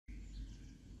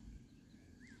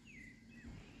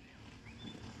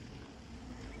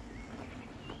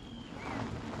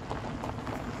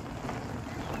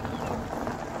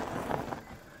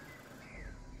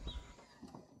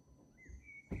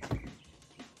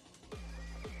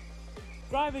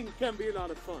Driving can be a lot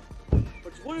of fun.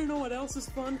 But you wanna know what else is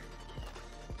fun?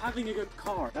 Having a good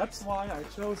car. That's why I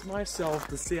chose myself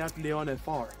the Seat Leon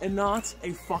FR and not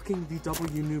a fucking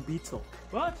VW New Beetle.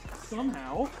 But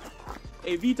somehow,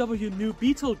 a VW New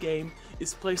Beetle game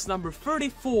is placed number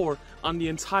 34 on the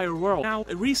entire world. Now,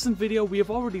 a recent video, we have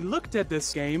already looked at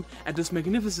this game, at this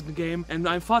magnificent game, and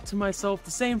I thought to myself the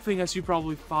same thing as you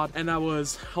probably thought, and I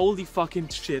was, holy fucking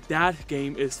shit, that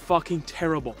game is fucking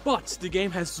terrible. But the game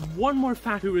has one more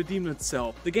fact to redeem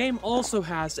itself. The game also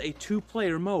has a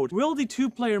 2-player mode. Will the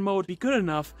 2-player mode be good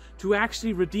enough to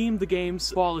actually redeem the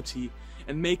game's quality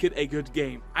and make it a good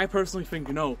game? I personally think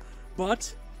no,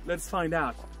 but let's find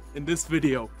out in this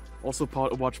video. Also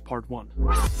watch part 1.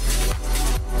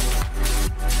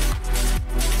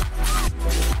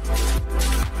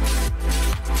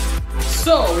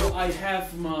 So, I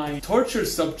have my torture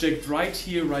subject right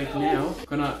here, right now.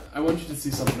 I want you to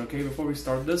see something, okay? Before we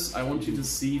start this, I want you to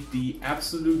see the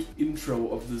absolute intro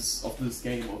of this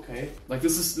game, okay? Like,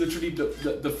 this is literally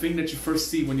the thing that you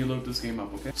first see when you load this game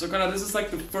up, okay? So, Connor, this is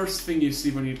like the first thing you see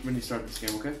when you start this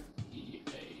game, okay?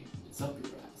 It's up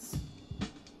your ass.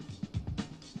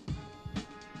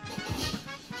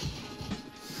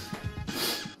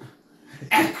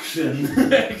 Action!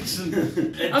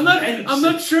 Action! I'm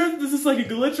not sure if this is like a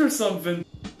glitch or something.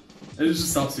 And it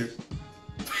just stops here.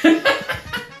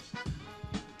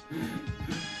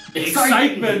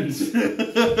 Excitement!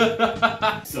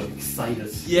 So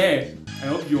excited. Yeah, I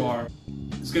hope you are.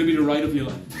 It's gonna be the ride of your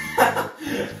life.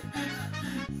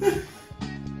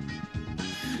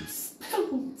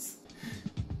 Spells!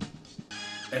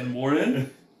 And more in?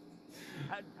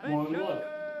 More in what?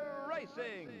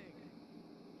 Racing.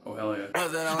 Oh hell yeah.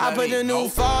 I put the new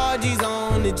 4Gs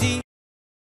on the G.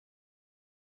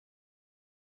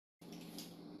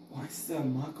 Why is there a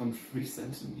mark on 3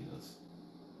 centimeters?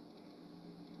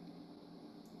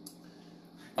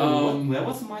 Where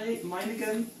was mine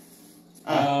again?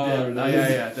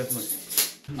 Yeah, definitely.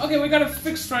 Okay, we got it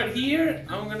fixed right here.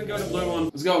 I'm gonna go to blue one.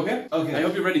 Let's go, okay? Okay. I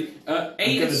hope you're ready. A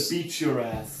I'm gonna is... beat your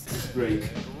ass. Break.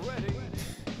 Ready.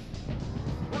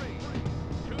 3,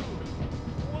 2,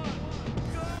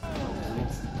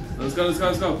 1, go!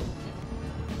 Let's go.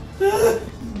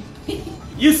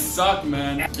 You suck,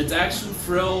 man. It's action,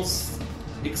 thrills,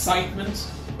 excitement,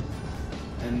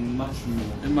 And much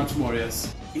more. and much more,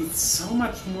 yes. It's so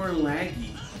much more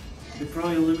laggy. They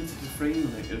probably limited the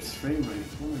frame rate.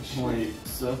 Holy shit. My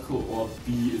circle or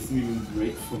B isn't even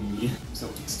great for me. So,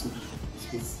 it's too...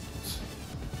 It's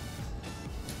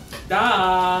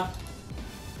Da!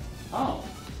 oh.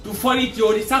 Du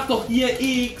Vollidiot, ich sag doch hier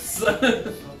X!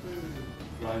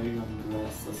 Driving on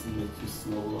grass doesn't make you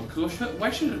slower. Why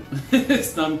should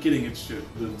it? No, I'm kidding, it should.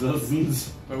 It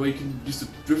doesn't. By the way, you can use the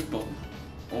drift button.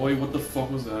 Oh wait, what the fuck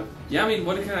was that? Yeah, I mean,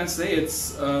 what can I say?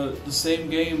 It's the same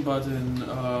game, but in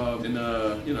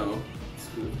you know. It's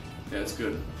good. Yeah, it's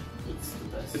good. It's the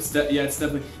best. It's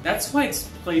definitely. That's why it's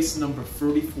place number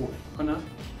 34. Connor,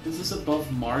 this is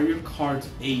above Mario Kart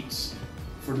 8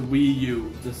 for the Wii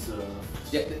U. Deserved.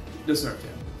 Yeah, deserved.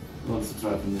 Yeah. Wants to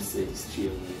drive a Mercedes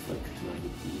GLA if I could drive a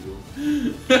Beetle.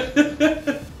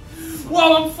 Whoa,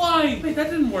 I'm flying! Wait, that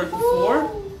didn't work before.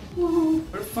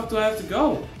 Where the fuck do I have to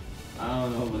go? I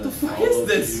don't know, but What the fuck is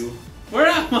this? Where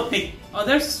am I? Oh,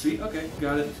 there's the street. Okay,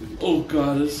 got it. Oh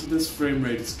god, this frame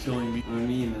rate is killing me. I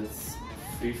mean, it's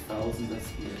 3000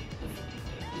 FPS.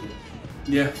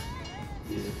 Yeah.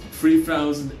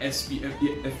 3000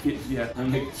 FPS. Yeah.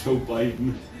 I'm like Joe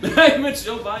Biden. I'm a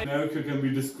Joe Biden. America can be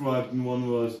described in one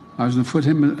word. I was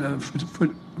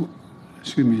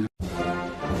excuse me.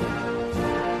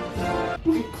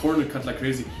 Corner cut like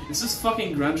crazy. This is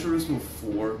fucking Gran Turismo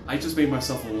 4. I just made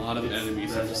myself a lot of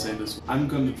enemies after saying this. I'm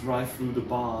gonna drive through the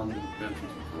barn.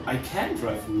 I can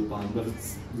drive through the barn, but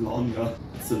it's longer.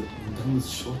 It's the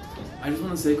dumbest shortcut. I just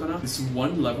want to say, Connor, this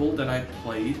one level that I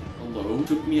played alone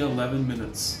took me 11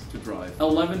 minutes to drive.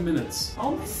 11 minutes.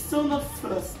 Oh, I'm still not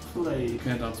first place. You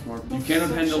can't outsmart me. You cannot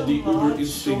handle the uber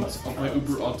instincts of my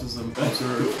uber autism.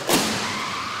 Observe.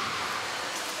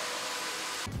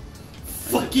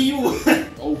 Fuck you!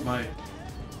 Oh my.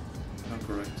 Not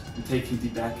correct. I'm taking the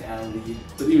back alley.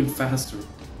 Is it even faster?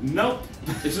 Nope!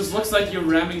 It just looks like you're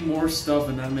ramming more stuff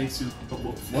and that makes you...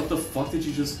 What the fuck, did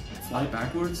you just fly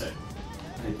backwards?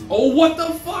 Oh, what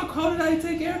the fuck? How did I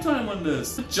take airtime on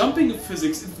this? The jumping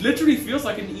physics, it literally feels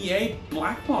like an EA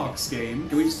black box game.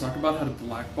 Can we just talk about how the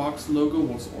black box logo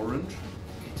was orange?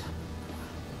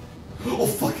 Oh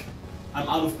fuck! I'm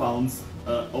out of bounds.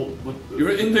 What?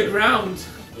 You're in the ground!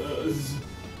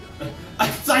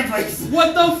 I'm sideways!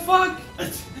 What the fuck?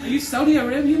 Are you Saudi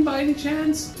Arabian by any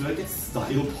chance? Do I get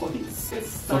style points?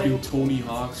 Fucking Tony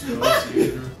Hawk's Pro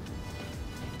Skater.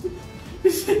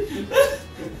 It's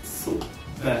so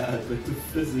bad, like the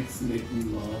physics make me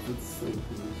laugh, it's so good.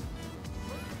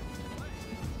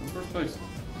 First place.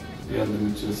 Yeah, let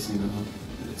me just, you know,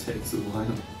 it takes a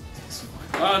while.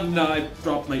 Oh no, I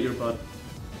dropped my earbud.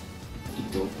 You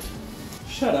don't.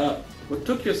 Shut up. What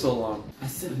took you so long? I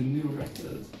set a new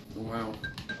record. Wow.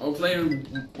 I'll play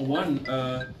one,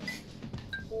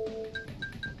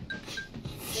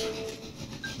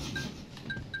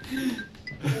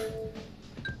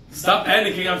 Stop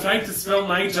panicking, I'm trying to spell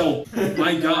Nigel.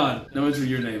 My god. Now enter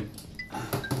your name.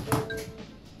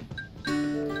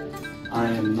 I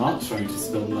am not trying to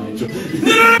spell Nigel.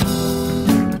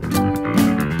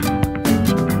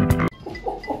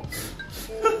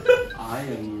 I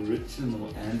am original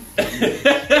and funny.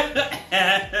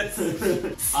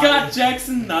 Scott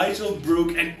Jackson, Nigel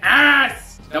Brook, and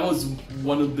ass! That was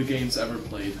one of the games ever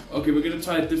played. Okay, we're gonna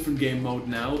try a different game mode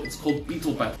now. It's called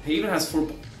Beetle Battle. It even has 4...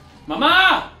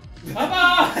 Mama!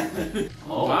 Mama!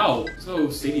 Oh. Wow. So,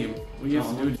 Stadium. What do you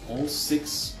have to do? All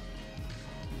 6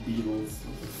 Beetles.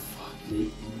 What the fuck?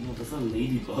 No, that's not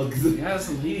ladybugs. Yeah, that's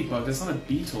a ladybug. That's not a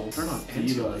beetle. Turn on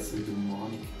Steel is a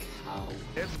demonic cow.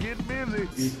 Let's get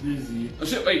busy. Get busy. Oh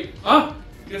shit, wait. Ah!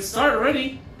 You can start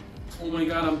already. Oh my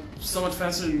god, I'm so much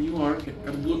faster than you are. Okay,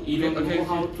 got blue You evil. don't Okay. know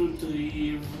how to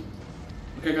drive.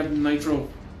 Okay, I got nitro.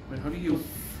 Wait, how do you...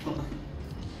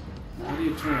 How do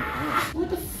you turn it on? What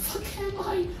the fuck am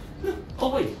I? Oh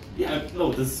wait, yeah,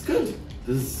 no, this is good.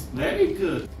 This is very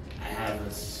good. I have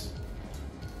it.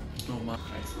 Oh my.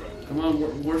 Come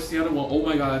on, where's the other one? Oh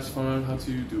my god, I just found out how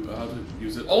to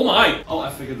use it. Oh my! Oh,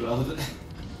 I figured it out.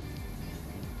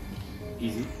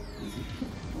 Easy, easy.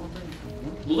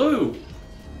 Blue!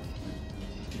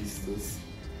 Jesus.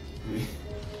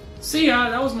 See ya,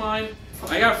 that was mine.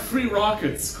 I got 3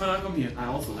 rockets. Come here. I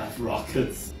also have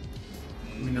rockets.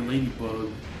 I mean a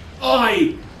ladybug.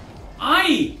 Oi!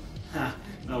 I! Ha!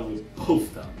 Now we're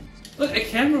both done. Look, I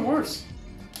can reverse.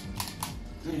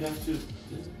 Then you have to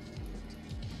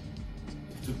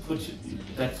put you.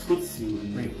 That puts you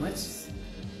in. Wait, what?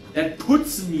 That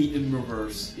puts me in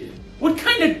reverse. Yeah. What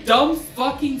kind of dumb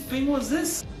fucking thing was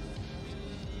this?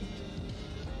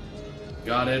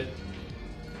 Got it.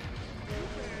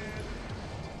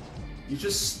 You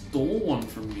just stole one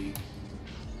from me.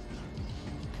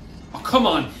 Oh, come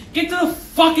on. Get to the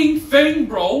fucking thing,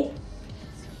 bro.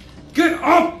 Get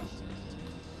up.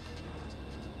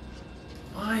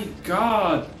 My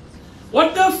god.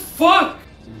 What the fuck?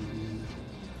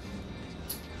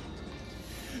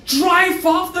 Drive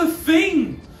off the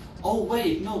thing. Oh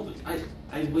wait, no, but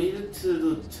I waited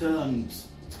till the turned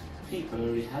pink. I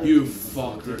already had it. You pink,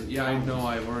 so it fucker. didn't Yeah, I count. know.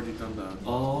 I've already done that.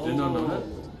 Oh. Did not know that.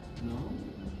 No.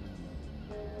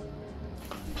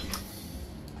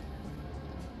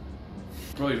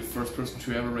 Probably the first person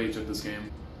to ever rage at this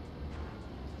game.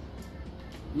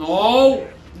 No!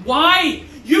 Why?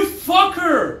 You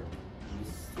fucker!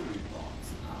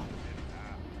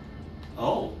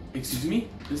 Oh. Excuse me?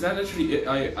 Is that actually it?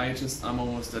 I'm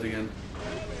almost dead again.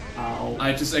 Ow.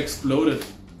 I just exploded.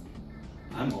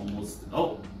 I'm almost.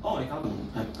 Oh, I got one.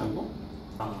 I won.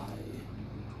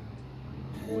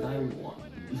 And I won.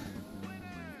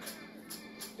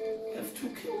 I have 2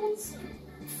 kills.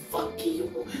 Fuck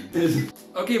you.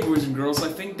 Okay, boys and girls, I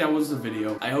think that was the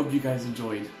video. I hope you guys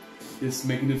enjoyed this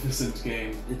magnificent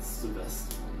game. It's the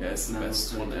best one. Yeah, it's the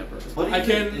best one ever. What I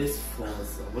even can. is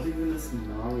Forza? What even is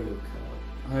Mario Kart?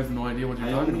 I have no idea what you're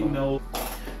I talking only about. know.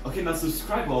 Okay, now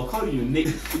subscribe. I'll call you Nick.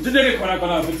 This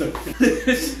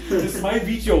is my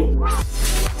video.